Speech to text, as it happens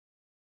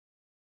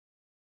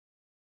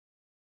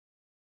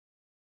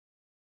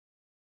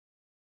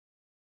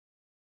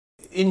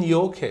in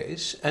your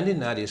case and in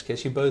Nadia's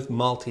case, you're both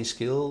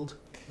multi-skilled,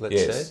 let's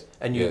say,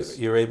 and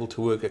you're able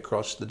to work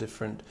across the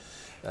different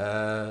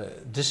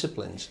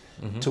disciplines.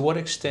 To what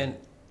extent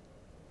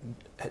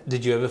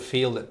did you ever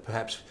feel that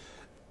perhaps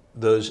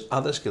those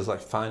other skills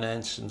like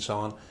finance and so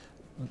on,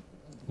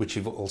 which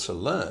you've also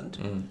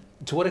learned,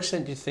 to what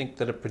extent do you think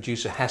that a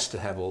producer has to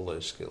have all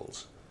those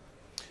skills?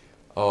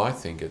 Oh, I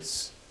think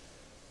it's,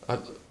 I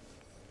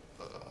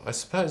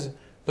suppose,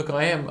 look,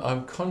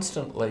 I'm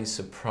constantly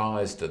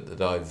surprised at the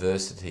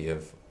diversity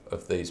of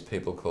these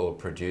people called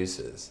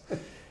producers.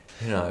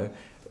 You know,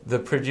 the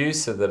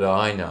producer that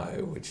I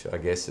know, which I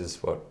guess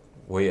is what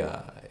we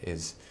are,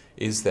 is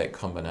that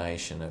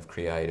combination of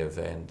creative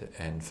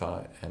and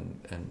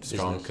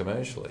strong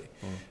commercially.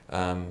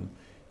 And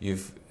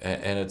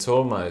it's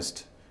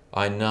almost,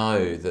 I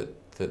know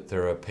that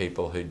there are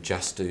people who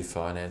just do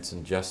finance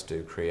and just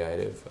do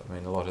creative. I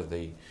mean, a lot of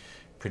the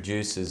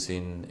producers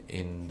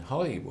in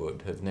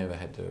Hollywood have never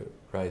had to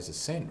raise a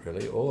cent,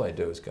 really. All they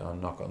do is go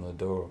and knock on the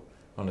door,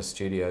 on a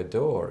studio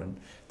door, and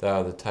they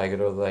either take it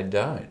or they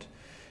don't.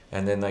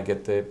 And then they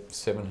get their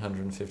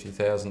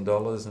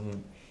 $750,000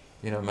 and,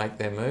 you know, make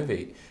their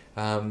movie.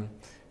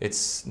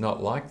 It's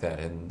not like that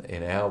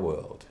in our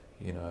world,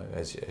 you know,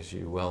 as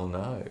you well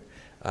know.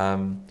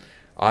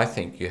 I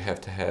think you have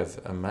to have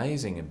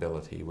amazing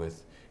ability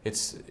with,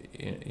 it's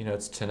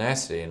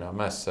tenacity, and I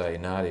must say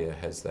Nadia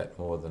has that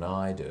more than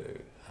I do,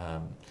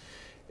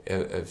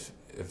 of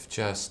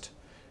just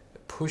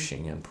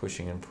pushing and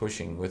pushing and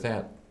pushing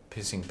without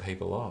pissing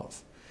people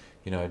off.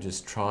 You know,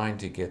 just trying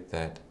to get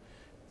that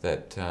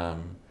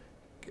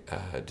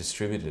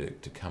distributor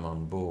to come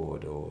on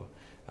board, or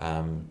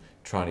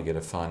trying to get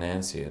a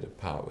financier to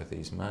part with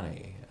his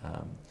money.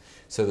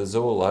 So there's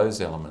all those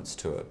elements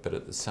to it, but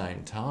at the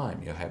same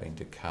time you're having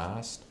to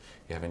cast,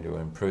 you're having to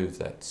improve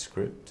that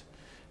script,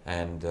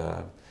 and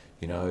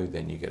you know,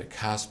 then you get a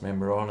cast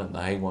member on and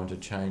they want to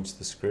change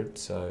the script,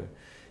 so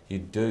you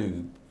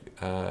do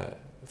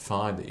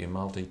find that you're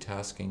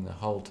multitasking the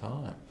whole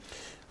time.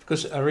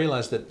 Because I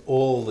realise that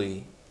all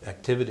the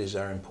activities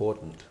are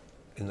important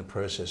in the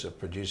process of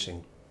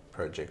producing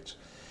projects,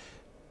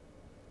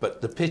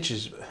 but the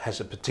pitch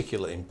has a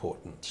particular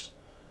importance.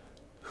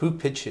 Who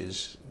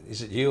pitches?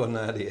 Is it you or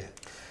Nadia?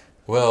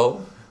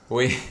 Well,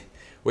 we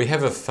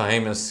have a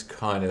famous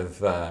kind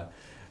of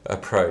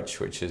approach,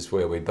 which is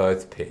where we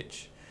both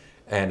pitch,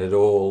 and it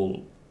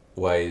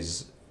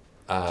always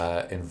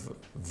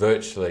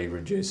virtually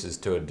reduces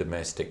to a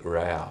domestic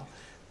row,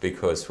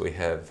 because we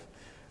have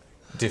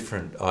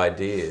different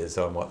ideas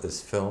on what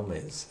this film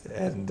is,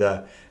 and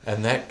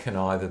that can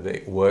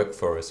either work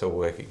for us or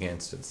work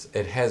against us.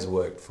 It has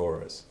worked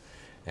for us,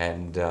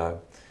 and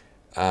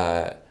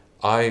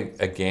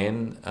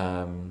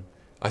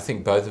I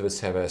think both of us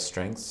have our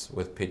strengths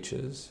with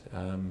pitches.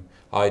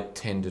 I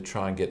tend to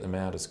try and get them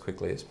out as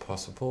quickly as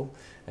possible,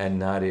 and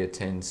Nadia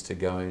tends to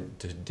go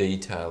into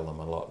detail them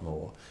a lot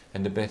more.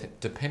 And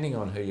depending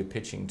on who you're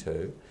pitching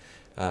to,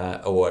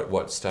 or at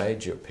what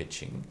stage you're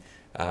pitching,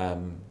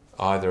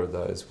 either of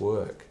those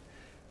work.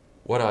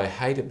 What I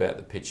hate about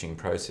the pitching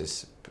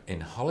process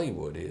in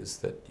Hollywood is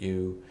that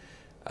you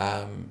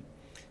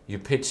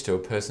pitch to a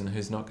person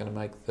who's not going to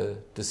make the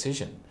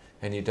decision,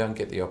 and you don't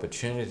get the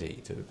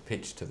opportunity to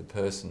pitch to the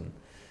person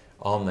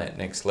on that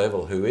next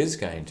level who is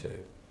going to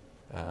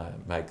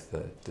make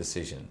the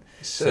decision.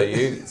 So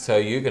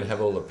you can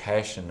have all the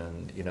passion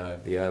and, you know,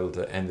 be able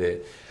to, and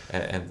the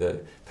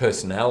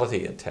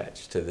personality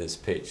attached to this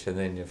pitch, and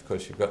then of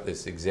course you've got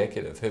this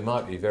executive who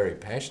might be very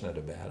passionate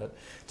about it,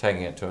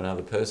 taking it to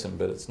another person,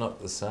 but it's not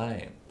the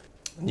same.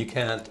 You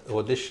can't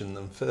audition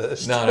them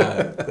first. No,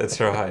 that's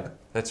right.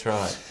 That's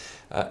right.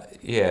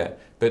 Yeah,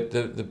 but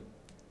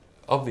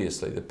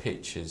obviously the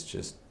pitch is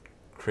just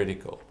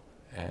critical,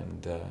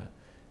 and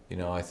you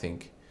know, I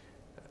think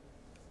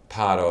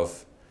part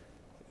of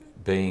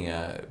being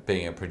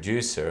a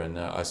producer, and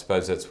I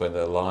suppose that's when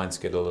the lines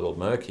get a little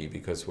murky,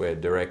 because we're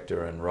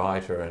director and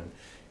writer, and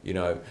you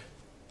know,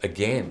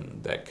 again,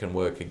 that can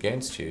work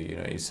against you. You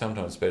know, it's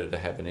sometimes better to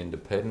have an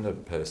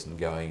independent person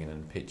going in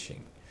and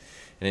pitching.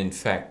 And in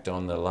fact,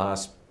 on the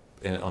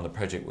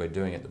project we're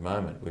doing at the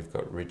moment, we've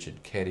got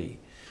Richard Keddy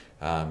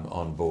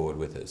on board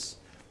with us,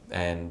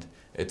 and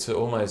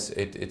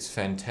it's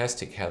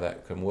fantastic how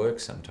that can work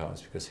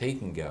sometimes, because he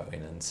can go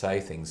in and say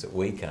things that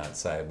we can't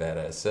say about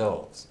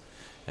ourselves,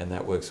 and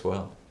that works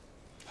well,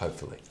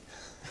 hopefully.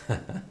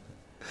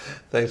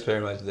 Thanks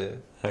very much,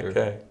 David.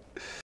 Okay.